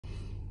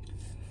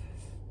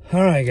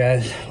All right,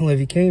 guys. Well,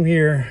 if you came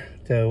here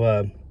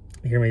to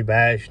hear me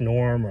bash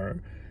Norm or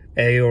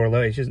Ayo or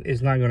Lojo,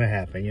 it's not going to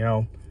happen. You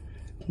know,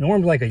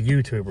 Norm's like a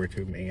YouTuber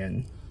to me,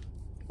 and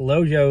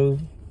Lojo,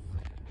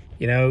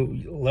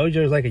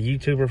 Lojo's like a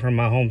YouTuber from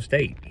my home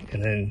state,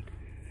 and then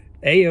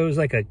Ayo's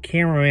like a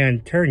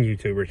cameraman turned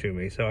YouTuber to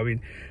me. So I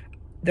mean,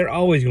 they're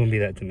always going to be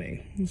that to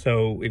me.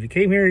 So if you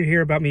came here to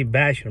hear about me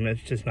bashing them,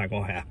 that's just not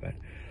going to happen.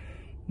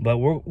 But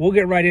we'll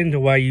get right into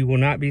why you will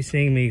not be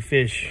seeing me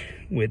fish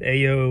with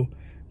Ayo,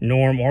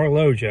 Norm, or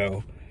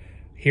Lojo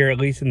here, at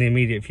least in the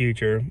immediate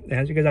future. And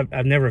that's because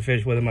I've never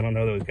fished with them. I don't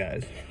know those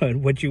guys. But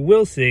what you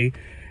will see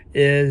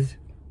is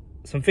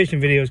some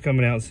fishing videos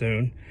coming out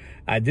soon.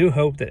 I do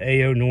hope that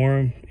Ayo,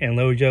 Norm, and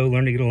Lojo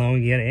learn to get along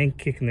again and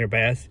kicking their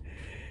bass,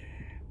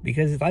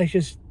 because life's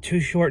just too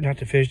short not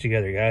to fish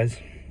together, guys.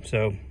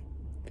 So,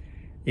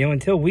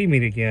 until we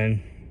meet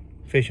again,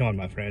 fish on,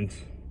 my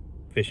friends.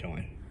 Fish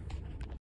on.